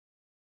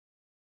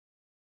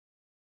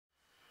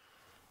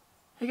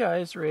Hey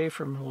guys, Ray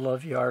from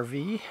Love You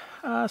RV.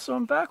 So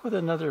I'm back with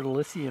another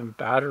lithium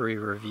battery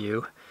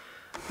review.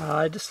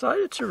 I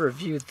decided to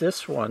review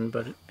this one,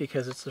 but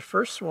because it's the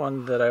first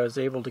one that I was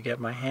able to get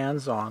my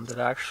hands on that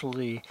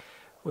actually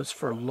was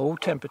for low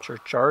temperature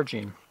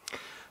charging.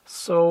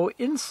 So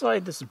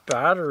inside this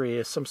battery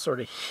is some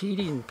sort of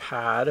heating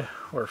pad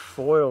or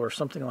foil or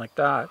something like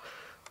that,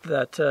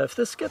 that if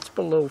this gets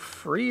below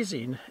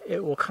freezing,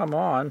 it will come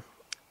on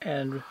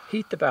and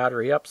heat the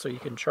battery up so you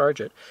can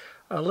charge it.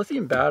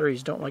 Lithium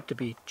batteries don't like to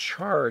be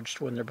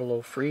charged when they're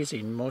below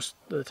freezing. Most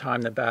of the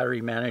time the battery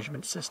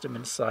management system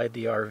inside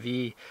the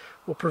RV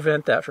will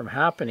prevent that from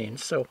happening.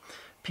 So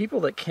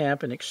people that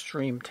camp in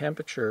extreme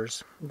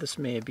temperatures, this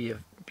may be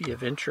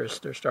of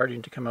interest. They're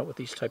starting to come out with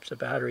these types of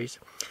batteries.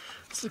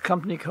 It's a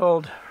company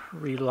called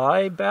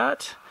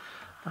RELiBATT.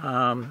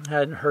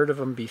 Hadn't heard of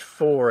them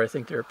before. I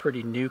think they're a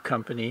pretty new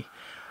company.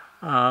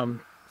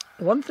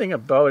 One thing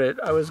about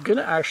it, I was going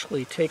to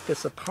actually take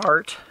this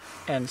apart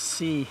and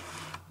see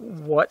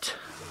what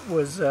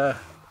was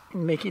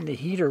making the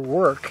heater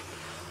work,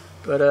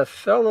 but a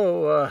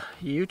fellow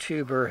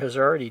YouTuber has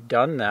already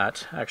done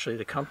that. Actually,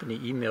 the company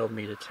emailed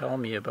me to tell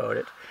me about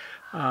it.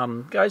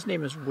 Guy's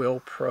name is Will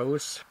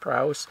Prowse,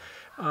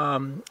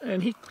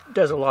 and he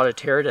does a lot of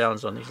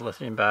teardowns on these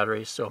lithium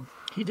batteries, so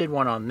he did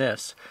one on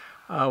this.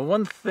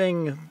 One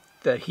thing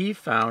that he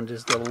found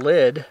is the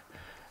lid,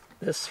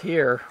 this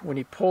here, when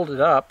he pulled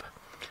it up,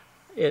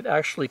 it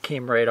actually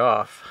came right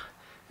off.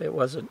 It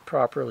wasn't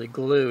properly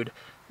glued.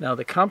 Now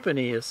the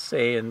company is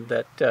saying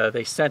that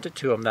they sent it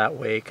to him that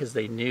way because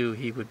they knew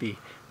he would be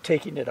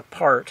taking it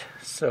apart.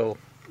 So,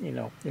 you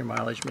know, your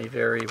mileage may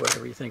vary,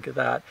 whatever you think of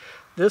that.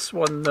 This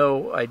one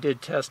though, I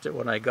did test it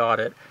when I got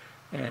it,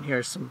 and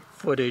here's some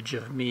footage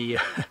of me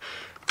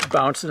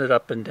bouncing it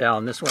up and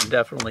down. This one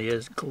definitely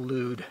is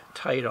glued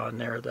tight on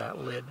there, that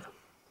lid.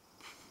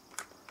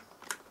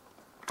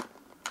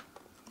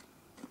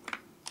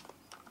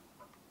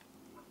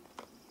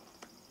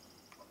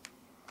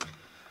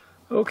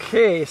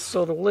 Okay,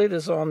 so the lid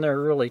is on there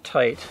really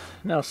tight.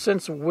 Now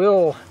since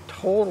Will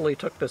totally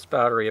took this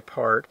battery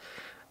apart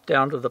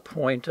down to the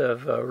point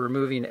of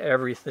removing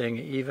everything,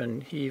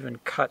 he even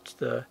cut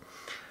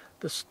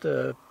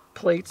the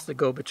plates that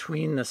go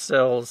between the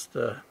cells,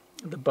 the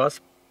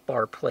bus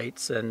bar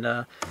plates,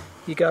 and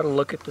he got a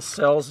look at the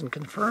cells and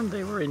confirmed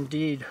they were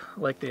indeed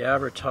like they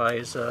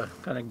advertise,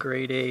 kind of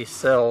grade A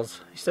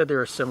cells. He said they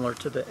were similar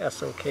to the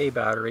SOK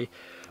battery.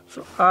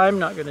 So I'm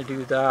not going to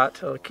do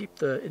that. I'll keep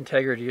the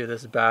integrity of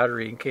this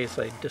battery in case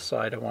I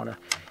decide I want to,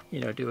 you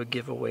know, do a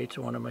giveaway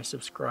to one of my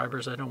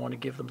subscribers. I don't want to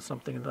give them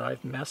something that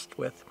I've messed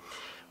with.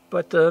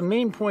 But the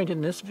main point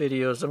in this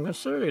video is I'm going to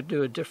sort of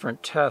do a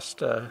different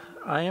test.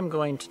 I am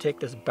going to take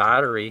this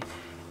battery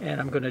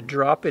and I'm going to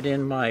drop it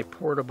in my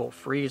portable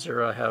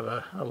freezer. I have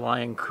a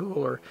Lion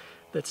cooler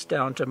that's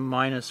down to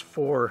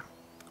 -4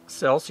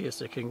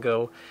 Celsius it can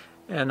go.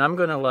 And I'm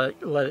going to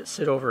let it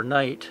sit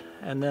overnight,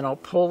 and then I'll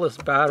pull this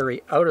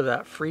battery out of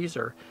that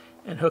freezer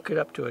and hook it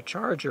up to a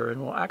charger,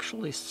 and we'll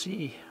actually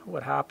see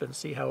what happens,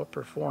 see how it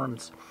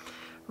performs.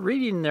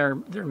 Reading their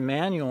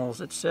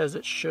manuals, it says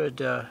it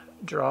should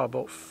draw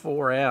about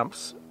 4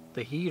 amps.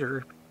 The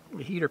heater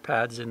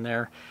pads in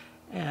there,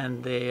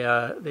 and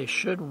they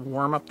should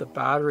warm up the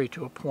battery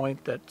to a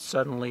point that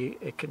suddenly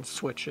it can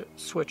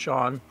switch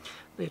on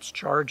its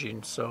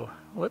charging. So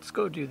let's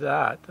go do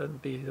that.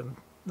 That'd be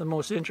the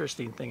most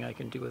interesting thing I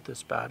can do with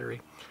this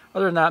battery.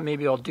 Other than that,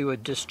 maybe I'll do a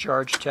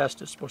discharge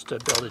test. It's supposed to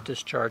be able to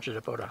discharge at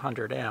about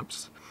 100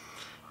 amps.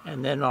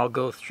 And then I'll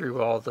go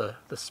through all the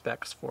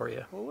specs for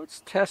you. Well,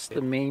 let's test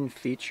the main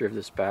feature of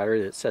this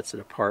battery that sets it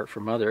apart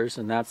from others,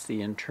 and that's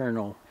the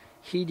internal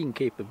heating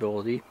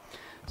capability.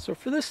 So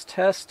for this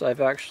test, I've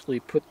actually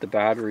put the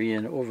battery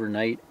in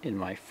overnight in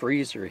my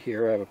freezer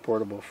here. I have a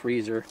portable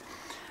freezer.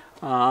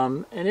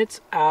 And its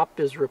app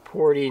is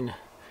reporting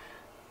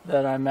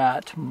that I'm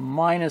at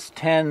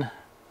 -10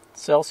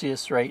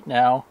 Celsius right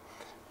now,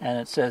 and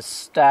it says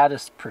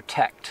status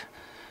protect,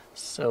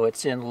 so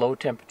it's in low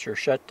temperature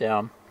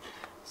shutdown.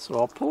 So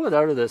I'll pull it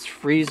out of this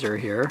freezer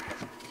here.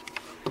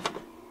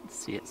 Let's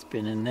see, it's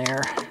been in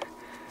there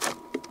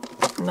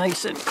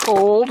nice and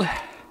cold.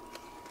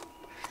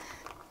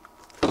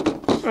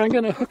 I'm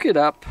going to hook it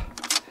up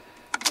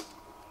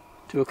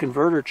to a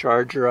converter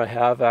charger I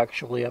have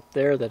actually up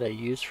there that I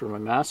use for my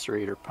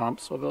macerator pump.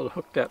 So I'll be able to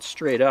hook that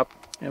straight up,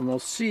 and we'll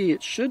see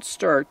it should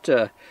start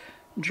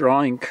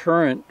drawing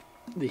current.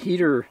 The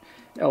heater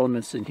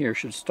elements in here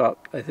should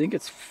stop. I think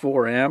it's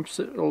 4 amps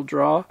it'll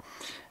draw,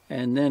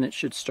 and then it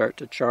should start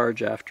to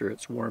charge after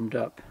it's warmed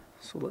up.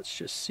 So let's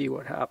just see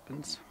what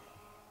happens.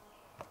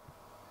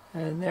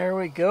 And there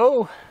we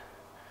go.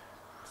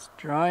 It's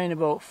drawing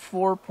about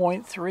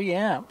 4.3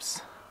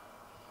 amps.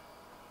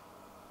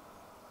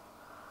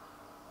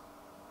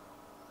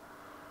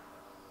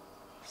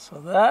 So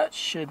that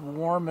should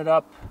warm it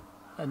up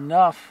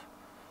enough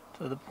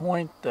to the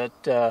point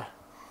that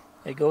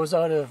it goes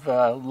out of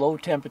low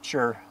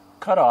temperature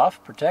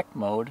cutoff, protect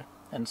mode,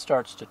 and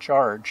starts to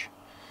charge,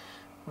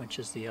 which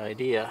is the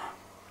idea.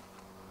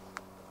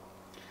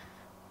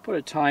 put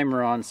a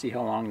timer on, see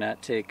how long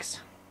that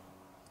takes.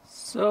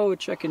 So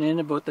checking in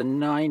about the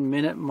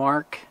 9-minute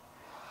mark.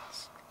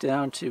 It's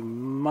down to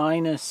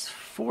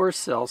 -4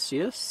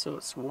 Celsius, so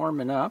it's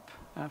warming up.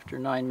 After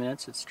 9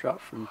 minutes it's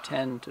dropped from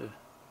 10 to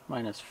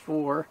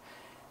 -4,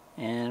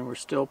 and we're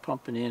still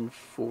pumping in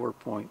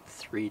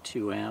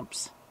 4.32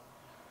 amps.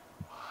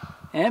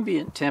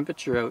 Ambient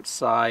temperature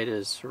outside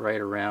is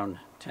right around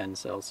 10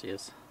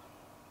 Celsius.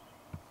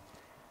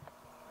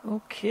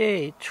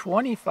 Okay,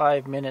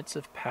 25 minutes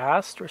have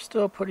passed. We're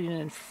still putting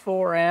in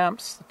 4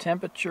 amps. The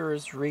temperature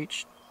has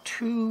reached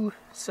 2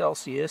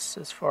 Celsius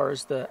as far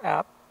as the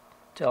app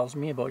tells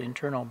me about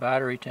internal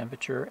battery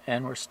temperature,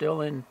 and we're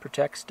still in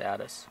protect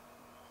status.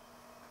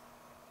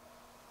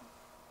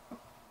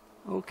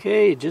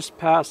 Okay, just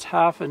past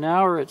half an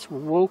hour, it's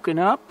woken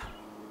up,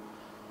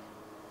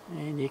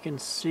 and you can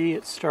see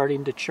it's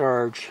starting to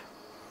charge.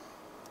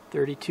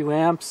 32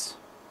 amps,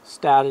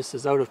 status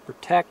is out of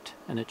protect,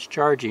 and it's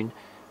charging.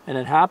 And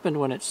it happened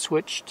when it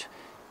switched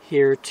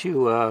here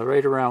to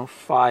right around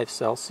 5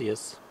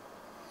 Celsius.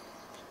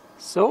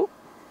 So,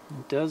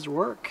 it does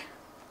work.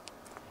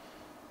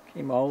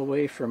 Came all the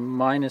way from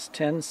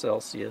 -10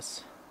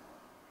 Celsius.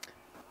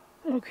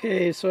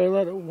 Okay, so I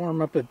let it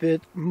warm up a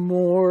bit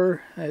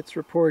more. It's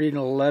reporting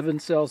 11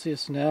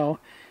 Celsius now,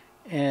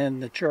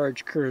 and the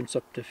charge current's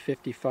up to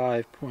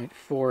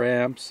 55.4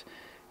 amps,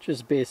 which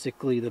is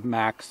basically the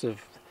max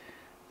of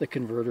the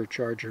converter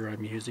charger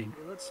I'm using.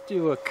 Let's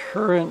do a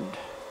current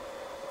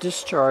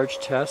discharge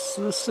test.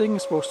 So this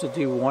thing's supposed to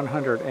do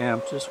 100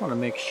 amps. Just want to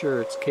make sure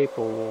it's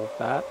capable of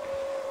that.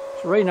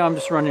 So right now I'm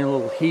just running a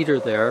little heater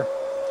there,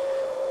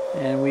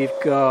 and we've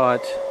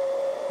got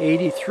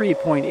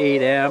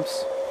 83.8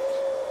 amps.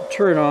 I'll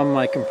turn on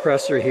my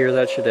compressor here.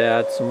 That should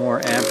add some more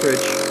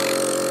amperage.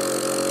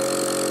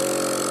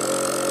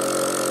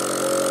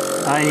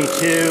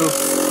 92.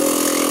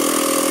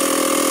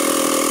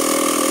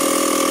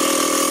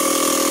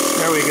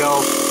 There we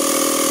go.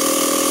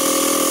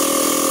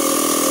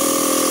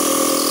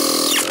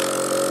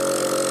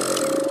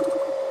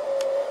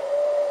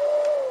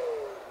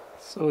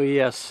 So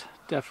yes,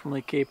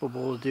 definitely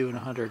capable of doing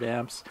 100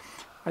 amps.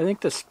 I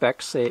think the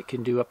specs say it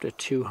can do up to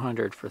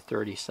 200 for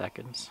 30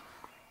 seconds.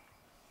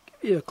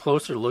 Give you a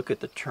closer look at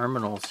the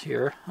terminals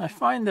here. I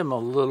find them a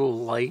little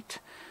light.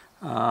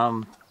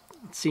 It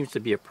seems to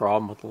be a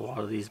problem with a lot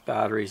of these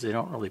batteries. They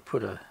don't really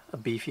put a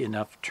beefy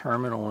enough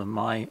terminal, in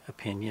my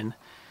opinion.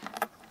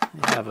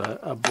 They have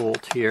a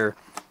bolt here.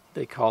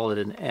 They call it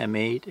an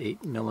M8,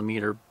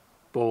 8mm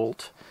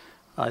bolt.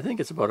 I think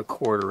it's about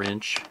 1/4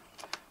 inch.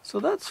 So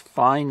that's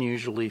fine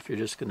usually if you're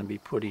just going to be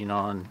putting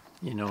on,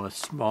 you know, a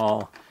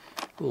small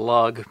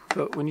lug.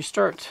 But when you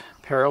start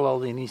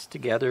paralleling these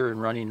together and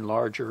running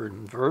larger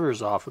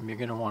inverters off them, you're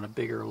going to want a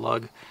bigger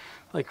lug.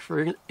 Like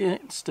for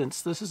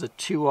instance, this is a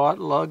 2-aught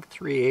lug,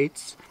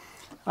 3/8.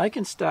 I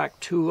can stack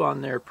 2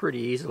 on there pretty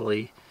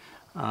easily.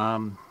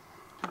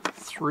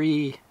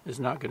 3 is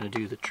not going to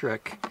do the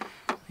trick.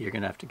 You're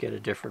going to have to get a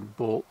different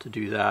bolt to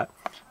do that.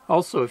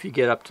 Also, if you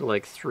get up to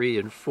like 3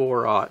 and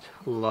 4-aught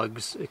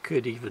lugs, it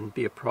could even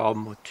be a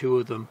problem with 2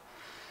 of them.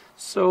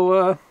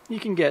 So you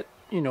can get,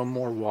 you know,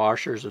 more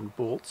washers and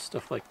bolts,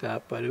 stuff like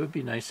that, but it would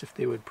be nice if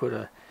they would put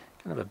a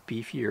kind of a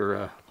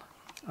beefier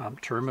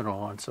terminal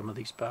on some of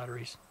these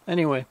batteries.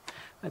 Anyway,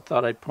 I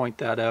thought I'd point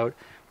that out.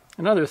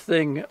 Another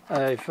thing,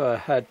 I've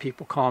had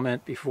people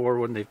comment before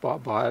when they've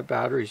bought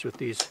batteries with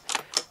these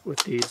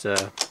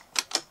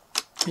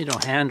you know,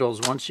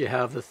 handles. Once you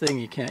have the thing,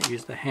 you can't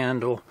use the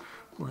handle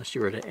unless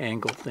you were to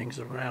angle things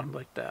around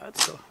like that.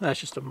 So that's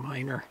just a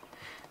minor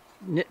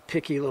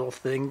nitpicky little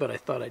thing, but I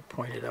thought I'd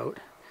point it out.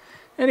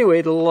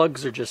 Anyway, the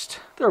lugs are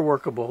they're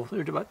workable.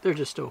 They're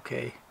just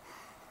okay.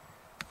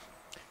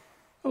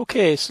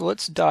 Okay, so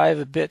let's dive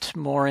a bit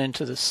more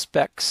into the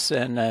specs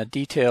and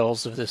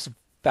details of this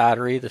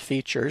battery, the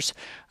features.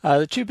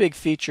 The 2 big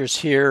features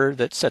here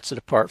that sets it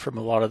apart from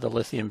a lot of the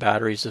lithium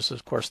batteries is,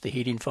 of course, the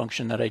heating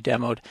function that I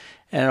demoed,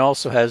 and it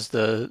also has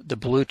the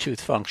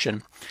Bluetooth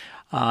function.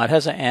 It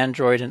has an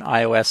Android and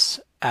iOS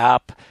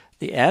app.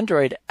 The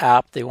Android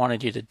app, they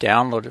wanted you to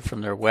download it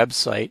from their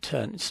website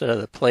instead of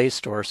the Play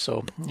Store,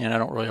 so I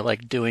don't really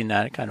like doing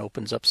that. It kind of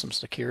opens up some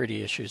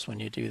security issues when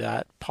you do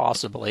that,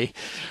 possibly.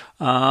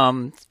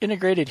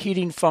 Integrated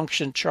heating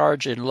function,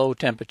 charge in low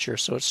temperature.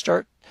 So it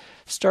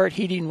start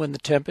heating when the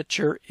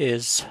temperature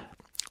is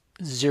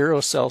 0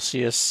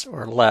 Celsius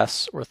or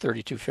less, or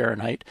 32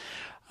 Fahrenheit.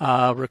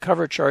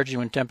 Recover charging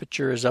when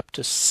temperature is up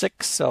to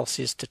 6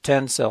 Celsius to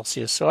 10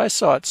 Celsius. So I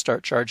saw it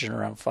start charging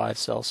around 5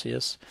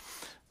 Celsius.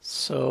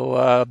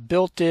 So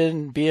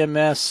built-in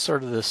BMS,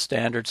 sort of the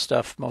standard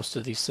stuff most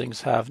of these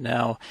things have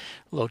now.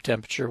 Low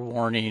temperature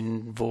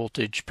warning,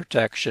 voltage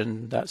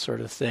protection, that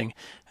sort of thing.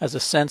 Has a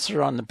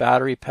sensor on the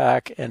battery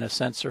pack and a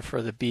sensor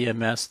for the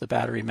BMS, the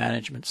battery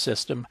management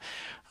system.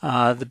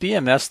 The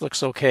BMS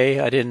looks okay.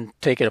 I didn't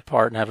take it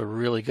apart and have a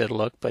really good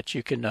look, but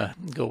you can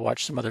go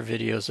watch some other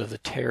videos of the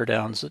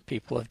teardowns that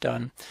people have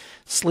done.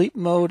 Sleep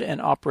mode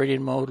and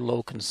operating mode,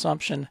 low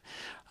consumption.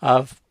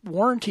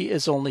 Warranty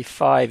is only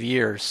 5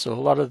 years, so a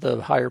lot of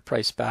the higher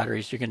priced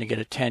batteries, you're going to get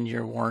a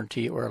 10-year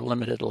warranty or a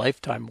limited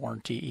lifetime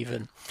warranty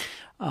even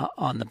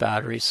on the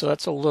battery, so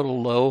that's a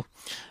little low.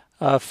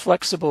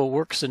 Flexible,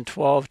 works in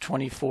 12,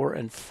 24,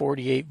 and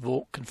 48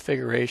 volt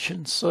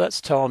configurations. So that's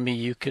telling me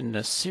you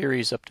can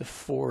series up to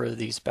 4 of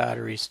these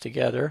batteries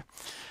together.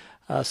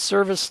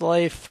 Service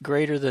life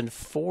greater than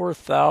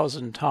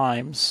 4,000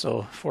 times,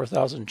 so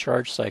 4,000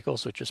 charge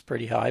cycles, which is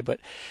pretty high. But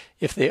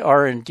if they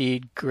are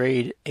indeed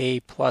grade A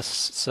plus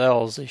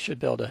cells, they should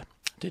be able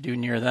to do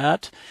near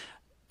that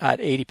at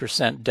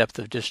 80% depth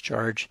of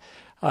discharge.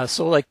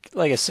 So like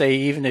I say,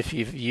 even if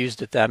you've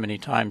used it that many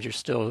times, you're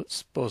still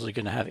supposedly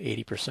going to have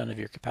 80% of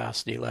your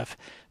capacity left.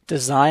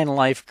 Design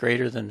life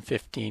greater than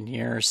 15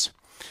 years.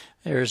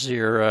 There's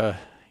your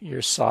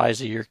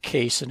size of your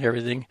case and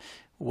everything.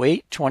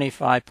 Weight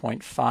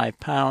 25.5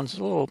 pounds,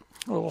 a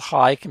little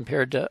high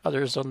compared to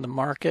others on the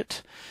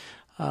market.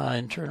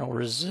 Internal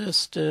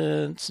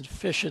resistance,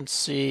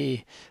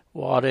 efficiency,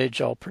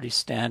 wattage, all pretty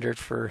standard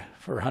for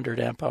 100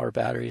 amp hour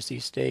batteries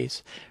these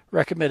days.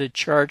 Recommended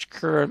charge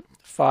current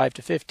 5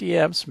 to 50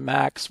 amps,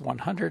 max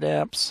 100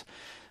 amps.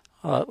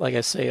 Like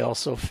I say,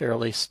 also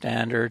fairly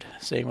standard.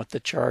 Same with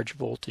the charge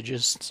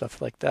voltages and stuff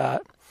like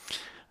that.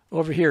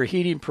 Over here,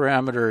 heating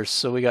parameters.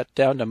 So we got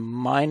down to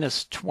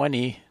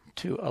 -20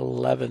 to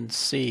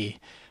 11C.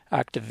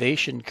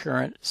 Activation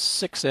current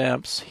 6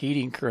 amps,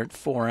 heating current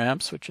 4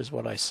 amps, which is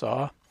what I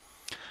saw.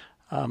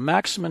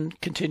 Maximum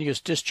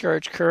continuous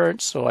discharge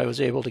current, so I was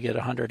able to get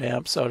 100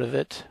 amps out of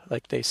it,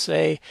 like they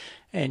say,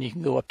 and you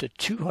can go up to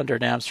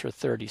 200 amps for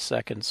 30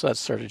 seconds. So that's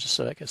sort of just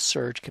like a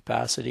surge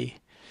capacity.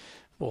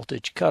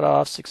 Voltage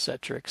cutoffs,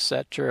 etc.,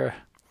 etc.,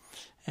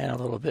 and a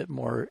little bit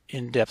more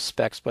in-depth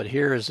specs. But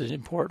here is an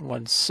important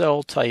one: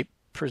 cell type,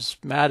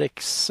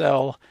 prismatic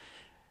cell,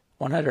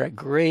 100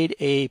 grade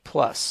A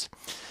plus.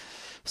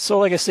 So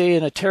like I say,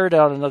 in a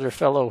teardown, another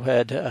fellow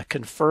had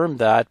confirmed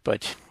that,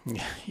 but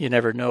you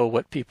never know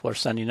what people are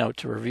sending out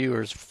to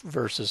reviewers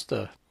versus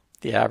the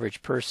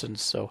average person.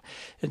 So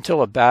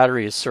until a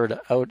battery is sort of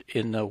out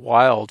in the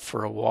wild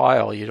for a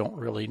while, you don't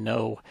really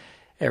know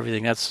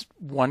everything. That's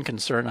one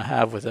concern I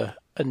have with a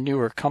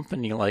newer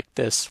company like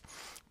this,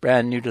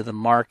 brand new to the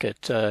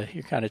market.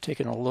 You're kind of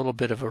taking a little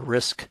bit of a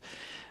risk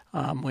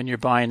when you're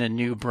buying a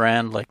new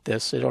brand like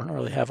this. They don't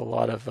really have a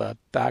lot of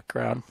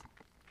background.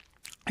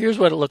 Here's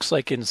what it looks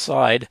like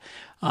inside.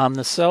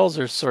 The cells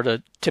are sort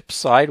of tipped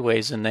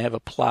sideways, and they have a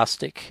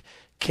plastic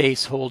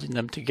case holding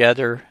them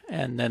together,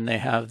 and then they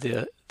have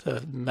the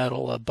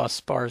metal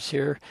bus bars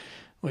here,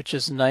 which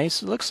is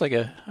nice. It looks like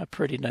a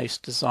pretty nice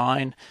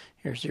design.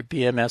 Here's your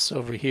BMS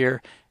over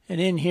here,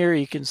 and in here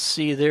you can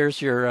see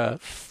there's your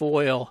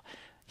foil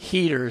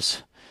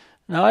heaters.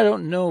 Now I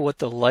don't know what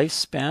the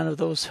lifespan of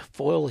those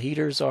foil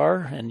heaters are,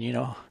 and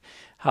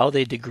how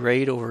they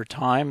degrade over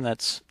time.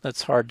 That's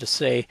hard to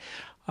say.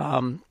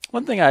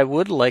 One thing I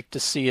would like to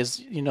see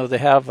is, they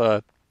have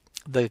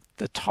the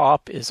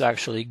top is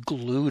actually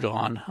glued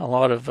on. A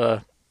lot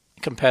of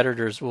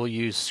competitors will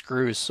use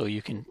screws, so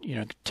you can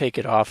take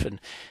it off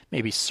and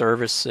maybe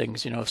service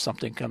things. If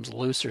something comes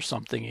loose or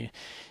something,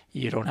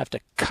 you don't have to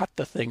cut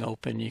the thing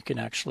open. You can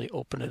actually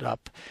open it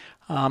up.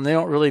 They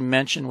don't really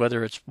mention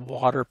whether it's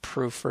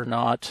waterproof or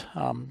not.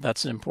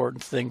 That's an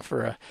important thing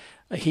for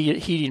a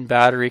heating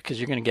battery, because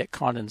you're going to get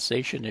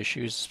condensation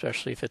issues,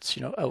 especially if it's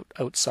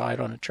outside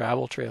on a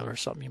travel trailer or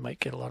something. You might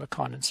get a lot of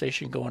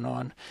condensation going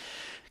on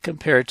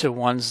compared to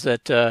ones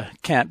that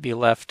can't be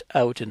left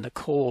out in the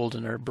cold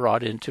and are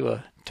brought into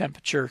a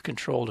temperature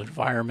controlled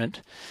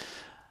environment.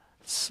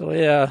 So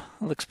yeah,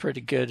 it looks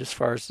pretty good as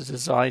far as the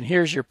design.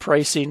 Here's your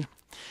pricing.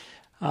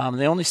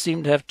 They only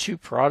seem to have 2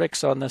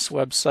 products on this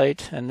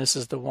website, and this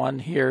is the one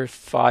here,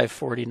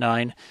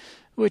 $549,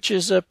 which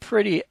is a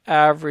pretty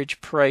average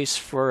price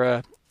for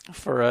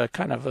a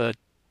kind of a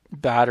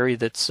battery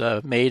that's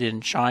made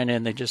in China,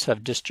 and they just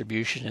have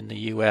distribution in the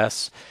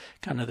U.S.,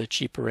 kind of the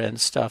cheaper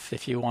end stuff.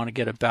 If you want to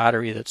get a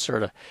battery that's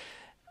sort of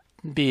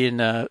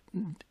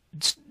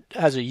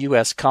has a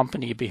U.S.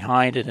 company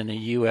behind it and a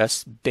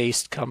U.S.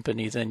 based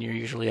company, then you're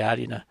usually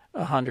adding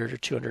 $100 or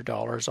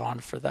 $200 on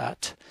for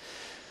that.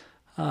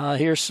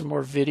 Here's some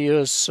more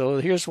videos. So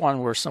here's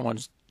one where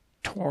someone's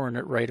torn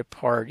it right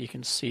apart. You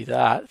can see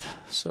that.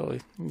 So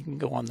you can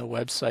go on the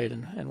website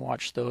and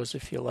watch those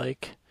if you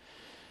like.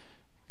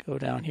 Go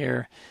down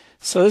here.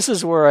 So this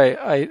is where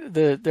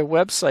the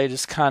website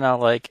is kind of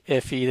like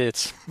iffy.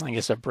 It's, I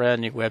guess, a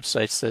brand new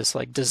website. It says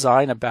like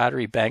design a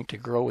battery bank to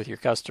grow with your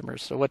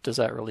customers. So what does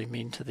that really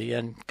mean to the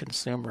end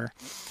consumer?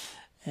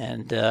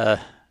 And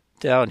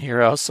down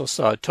here I also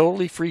saw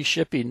totally free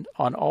shipping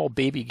on all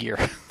baby gear.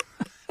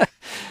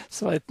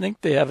 So I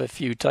think they have a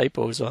few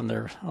typos on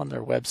their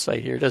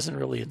website here. It doesn't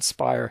really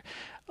inspire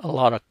a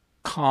lot of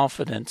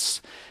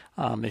confidence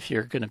if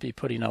you're going to be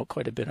putting out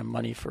quite a bit of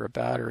money for a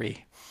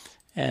battery.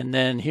 And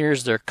then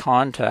here's their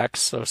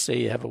contacts. So say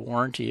you have a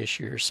warranty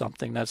issue or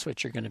something, that's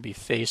what you're going to be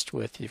faced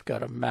with. You've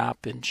got a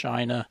map in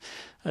China,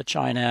 a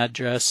China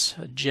address,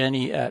 a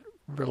Jenny at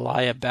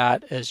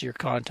RELiBATT as your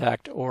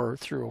contact, or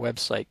through a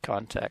website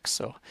contact.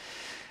 So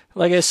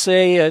like I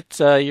say,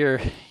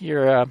 you're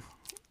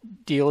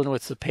dealing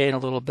with the paying a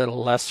little bit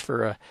less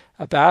for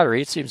a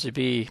battery. It seems to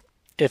be,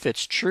 if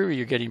it's true,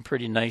 you're getting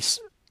pretty nice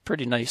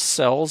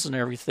cells and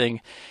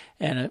everything,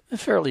 and a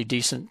fairly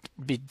decent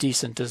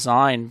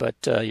design, but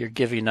you're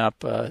giving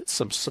up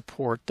some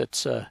support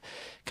that's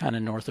kind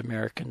of North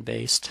American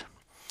based.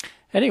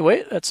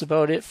 Anyway, that's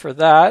about it for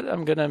that.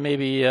 I'm gonna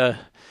maybe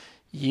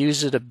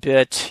use it a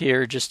bit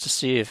here just to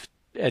see if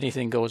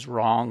anything goes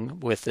wrong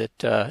with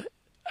it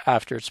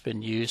after it's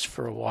been used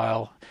for a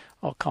while.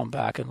 I'll come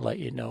back and let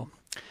you know.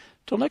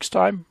 Till next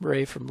time,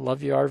 Ray from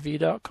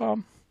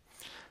loveyourrv.com.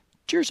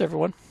 Cheers,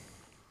 everyone.